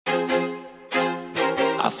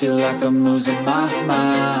feel like I'm losing my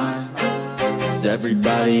mind. Is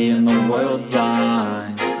everybody in the world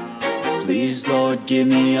blind? Please, Lord, give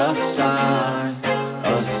me a sign,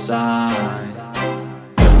 a sign.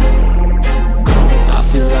 I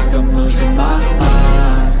feel like I'm losing my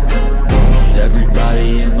mind. Is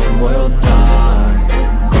everybody in the world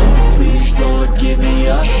blind? Please, Lord, give me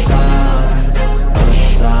a sign, a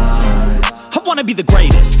sign. I wanna be the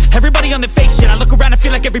greatest. Everybody on the fake shit. I look around and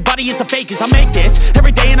feel like everybody is the fakest. I make this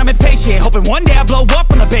every day and I'm impatient, hoping one day I blow up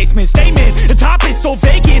from the basement. Statement, the top is so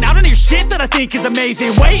vacant. I don't hear shit that I think is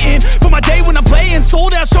amazing. Waiting for my day when I'm playing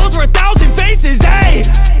sold out shows for 1,000 faces. Hey,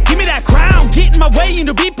 give me that crown, get in my way and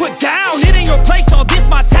to be put down. It ain't your place, all this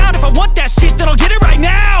my town. If I want that shit, then I'll get it right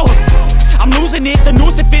now. I'm losing it, the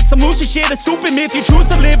noose it fits, some loose shit, a stupid myth. You choose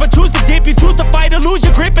to live or choose to dip, you choose to fight or lose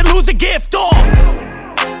your grip and lose a gift.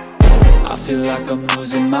 I feel like I'm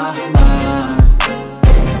losing my mind.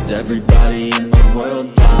 Is everybody in the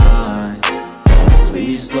world blind?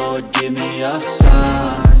 Please, Lord, give me a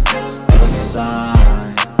sign, a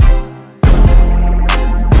sign.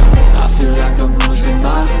 I feel like I'm losing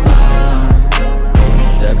my mind.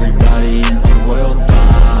 Is everybody in the world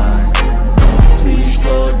blind? Please,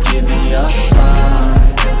 Lord, give me a sign,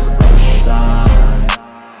 a sign.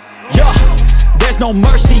 Yeah. There's no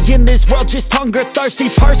mercy in this world, just hunger-thirsty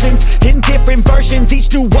persons in different versions.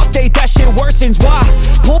 Each new update, that shit worsens. Why?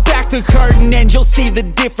 Pull back the curtain and you'll see the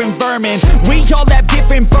different vermin. We all have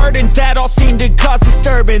different burdens that all seem to cause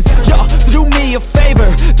disturbance. Yo, so do me a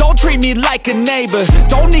favor, don't treat me like a neighbor.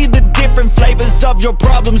 Don't need the different flavors of your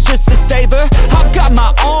problems just to savor. I've got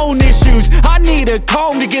my own issues, I need a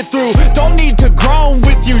comb to get through. Don't need to groan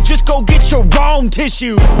with you, just go get your own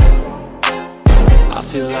tissue. I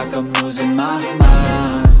feel like I'm losing my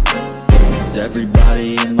mind. Is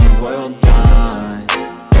everybody in the world blind?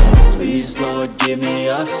 Please, Lord, give me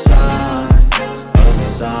a sign, a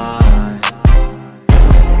sign.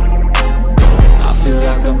 I feel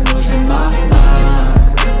like I'm losing my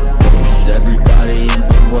mind. Is everybody in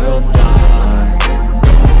the world blind?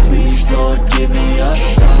 Please, Lord, give me a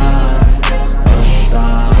sign, a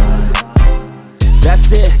sign.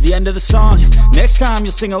 That's it, the end of the song. Next time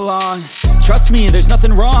you'll sing along. Trust me, there's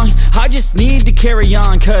nothing wrong. I just need to carry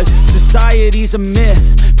on, cause society's a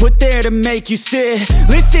myth put there to make you sit.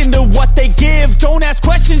 Listen to what they give. Don't ask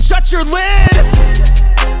questions, shut your lid.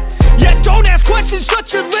 Yeah, don't ask questions,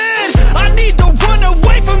 shut your lid. I need to run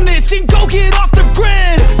away from this and go get off the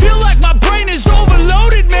grid. Feel like my brain is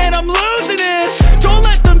overloaded, man, I'm losing it.